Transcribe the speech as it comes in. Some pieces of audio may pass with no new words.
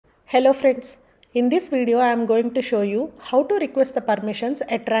Hello friends, in this video I am going to show you how to request the permissions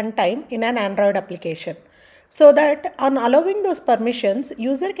at runtime in an Android application. So that on allowing those permissions,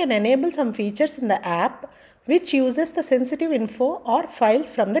 user can enable some features in the app which uses the sensitive info or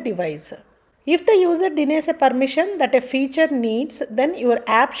files from the device. If the user denies a permission that a feature needs, then your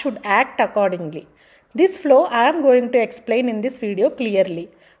app should act accordingly. This flow I am going to explain in this video clearly.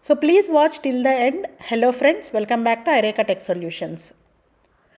 So please watch till the end. Hello friends, welcome back to Ireka Tech Solutions.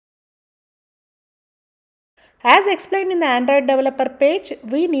 As explained in the Android developer page,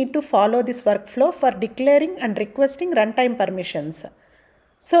 we need to follow this workflow for declaring and requesting runtime permissions.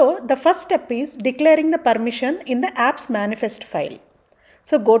 So the first step is declaring the permission in the app's manifest file.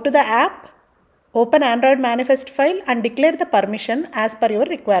 So go to the app, open Android manifest file and declare the permission as per your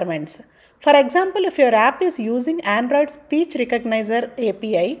requirements. For example, if your app is using Android speech recognizer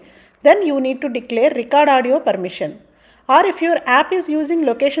API, then you need to declare record audio permission. Or if your app is using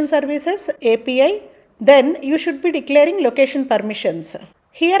location services API, then you should be declaring location permissions.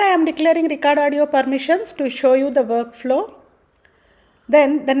 Here I am declaring record audio permissions to show you the workflow.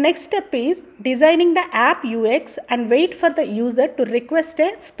 Then the next step is designing the app UX and wait for the user to request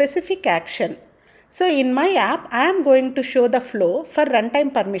a specific action. So in my app, I am going to show the flow for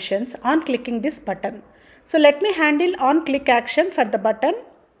runtime permissions on clicking this button. So let me handle on click action for the button.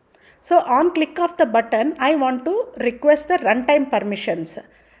 So on click of the button, I want to request the runtime permissions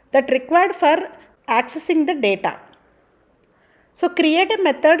that required for accessing the data. So create a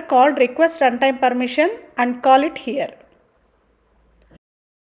method called request runtime permission and call it here.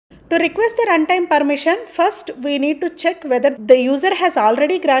 To request the runtime permission, first we need to check whether the user has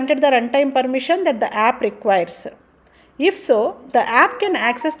already granted the runtime permission that the app requires. If so, the app can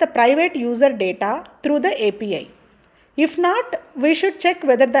access the private user data through the API. If not, we should check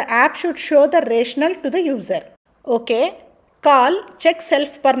whether the app should show the rationale to the user. Okay. Call check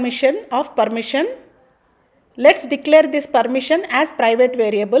self permission of permission. Let's declare this permission as private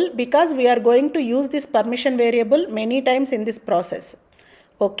variable because we are going to use this permission variable many times in this process.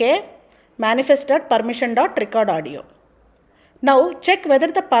 Okay. Manifest.permission.recordAudio. Now check whether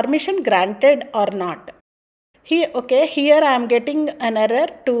the permission granted or not. Here I am getting an error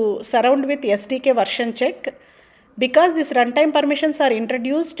to surround with SDK version check because these runtime permissions are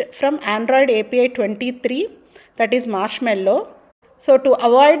introduced from Android API 23. That is Marshmallow. So to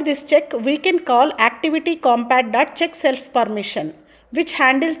avoid this check, we can call activity compat.check self permission, which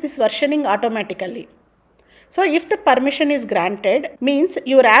handles this versioning automatically. So if the permission is granted, means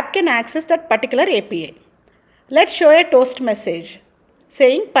your app can access that particular API. Let's show a toast message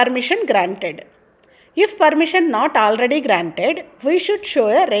saying permission granted. If permission not already granted, we should show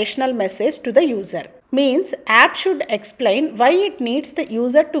a rationale message to the user. Means app should explain why it needs the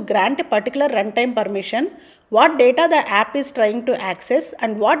user to grant a particular runtime permission, what data the app is trying to access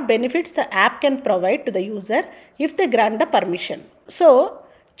and what benefits the app can provide to the user if they grant the permission. So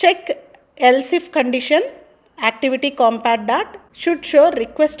check else if condition activity compat dot should show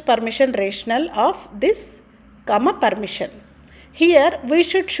request permission rationale of this comma permission. Here we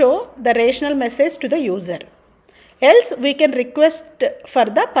should show the rationale message to the user. Else we can request for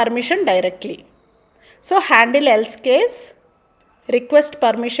the permission directly. So handle else case, request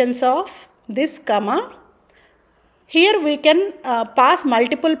permissions of this comma. Here we can pass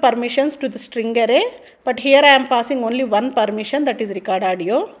multiple permissions to the string array, but here I am passing only one permission, that is record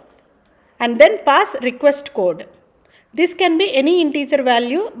audio, and then pass request code. This can be any integer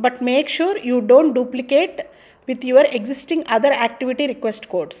value, but make sure you don't duplicate with your existing other activity request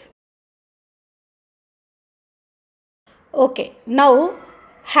codes. Okay, now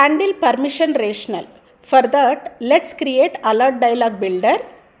handle permission rationale. For that, let's create alert dialog builder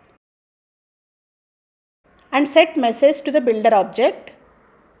and set message to the builder object.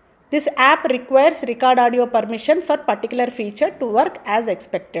 This app requires record audio permission for particular feature to work as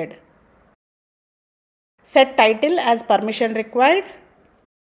expected. Set title as permission required.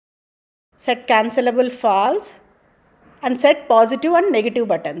 Set cancelable false and set positive and negative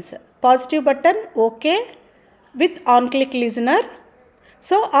buttons. Positive button OK with on click listener.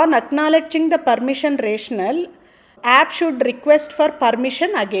 So on acknowledging the permission rationale, app should request for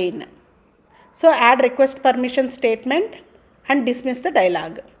permission again. So add request permission statement and dismiss the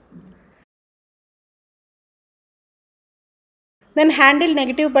dialog. Then handle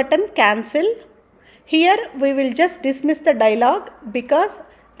negative button cancel. Here we will just dismiss the dialog because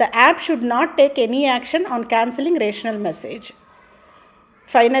the app should not take any action on cancelling rationale message.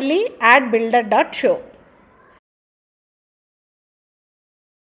 Finally, add builder.show.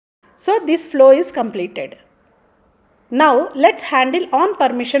 So this flow is completed. Now let's handle on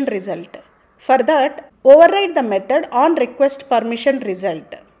permission result. For that, override the method on request permission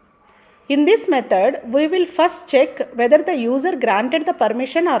result. In this method, we will first check whether the user granted the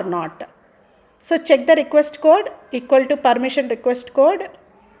permission or not. So check the request code equal to permission request code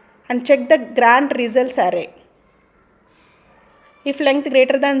and check the grant results array. If length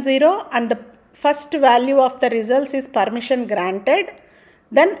greater than 0 and the first value of the results is permission granted,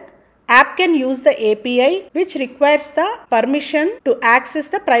 then app can use the API which requires the permission to access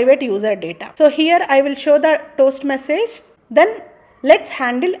the private user data. So here I will show the toast message. Then let's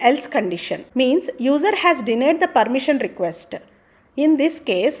handle else condition. Means user has denied the permission request. In this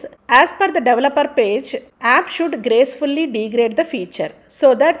case, as per the developer page, app should gracefully degrade the feature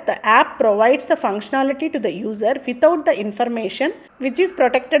so that the app provides the functionality to the user without the information which is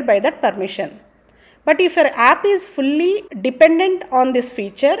protected by that permission. But if your app is fully dependent on this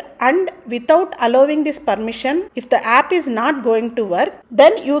feature and without allowing this permission, if the app is not going to work,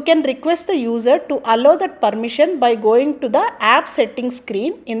 then you can request the user to allow that permission by going to the app settings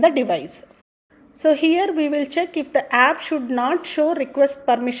screen in the device. So here we will check if the app should not show request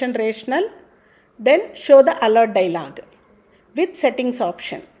permission rationale, then show the alert dialog with settings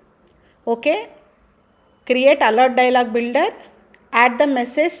option. Okay, create alert dialog builder, add the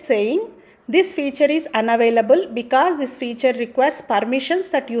message saying this feature is unavailable because this feature requires permissions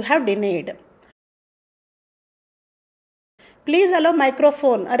that you have denied. Please allow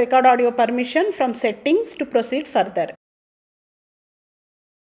microphone or record audio permission from settings to proceed further.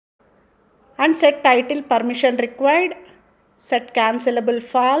 And set title permission required, set cancelable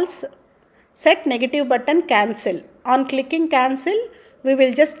false, set negative button cancel. On clicking cancel, we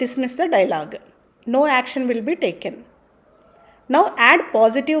will just dismiss the dialog. No action will be taken. Now add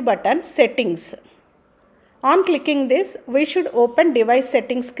positive button settings. On clicking this, we should open device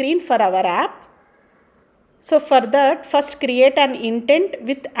settings screen for our app. So for that, first create an intent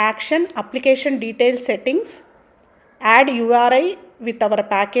with action application detail settings, add URI with our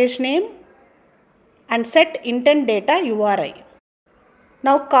package name and set intent data URI.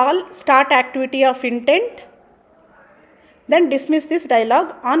 Now call start activity of intent, then dismiss this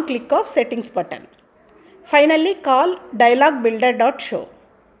dialog on click of settings button. Finally call dialog builder.show.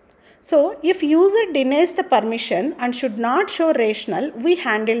 So if user denies the permission and should not show rationale, we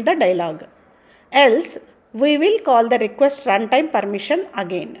handle the dialog. Else we will call the request runtime permission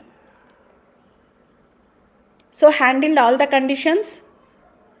again. So handled all the conditions.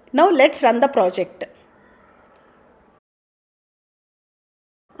 Now let's run the project.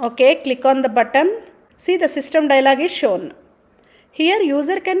 Okay, click on the button. See, the system dialog is shown. Here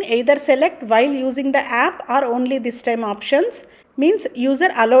user can either select while using the app or only this time options, means user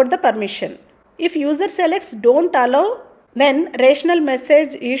allowed the permission. If user selects don't allow, then rationale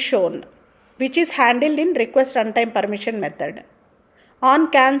message is shown, which is handled in request runtime permission method.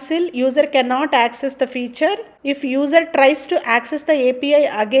 On cancel, user cannot access the feature. If user tries to access the API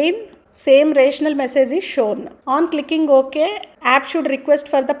again, same rationale message is shown. On clicking OK, app should request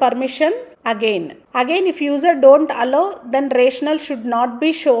for the permission again. Again, if user don't allow, then rationale should not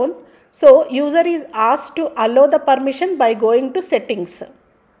be shown. So user is asked to allow the permission by going to settings.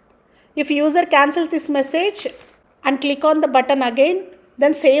 If user cancels this message and click on the button again,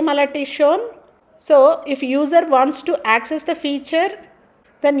 then same alert is shown. So if user wants to access the feature,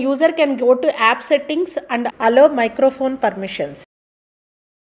 then user can go to app settings and allow microphone permissions.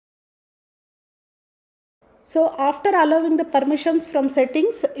 So after allowing the permissions from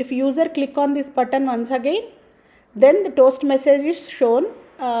settings, if user click on this button once again, then the toast message is shown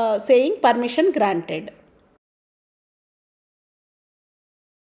saying permission granted.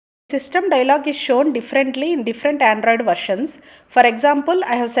 System dialog is shown differently in different Android versions. For example,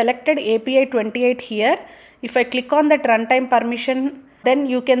 I have selected API 28 here. If I click on that runtime permission, then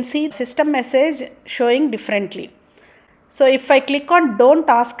you can see system message showing differently. So if I click on don't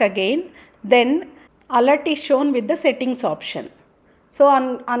ask again, then alert is shown with the settings option. So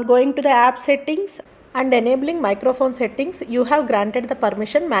on going to the app settings and enabling microphone settings, you have granted the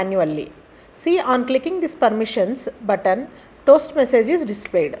permission manually. See, on clicking this permissions button, toast message is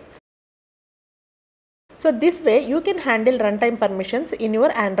displayed. So this way you can handle runtime permissions in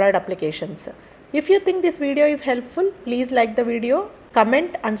your Android applications. If you think this video is helpful, please like the video,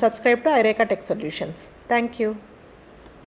 comment and subscribe to iReka Tech Solutions. Thank you.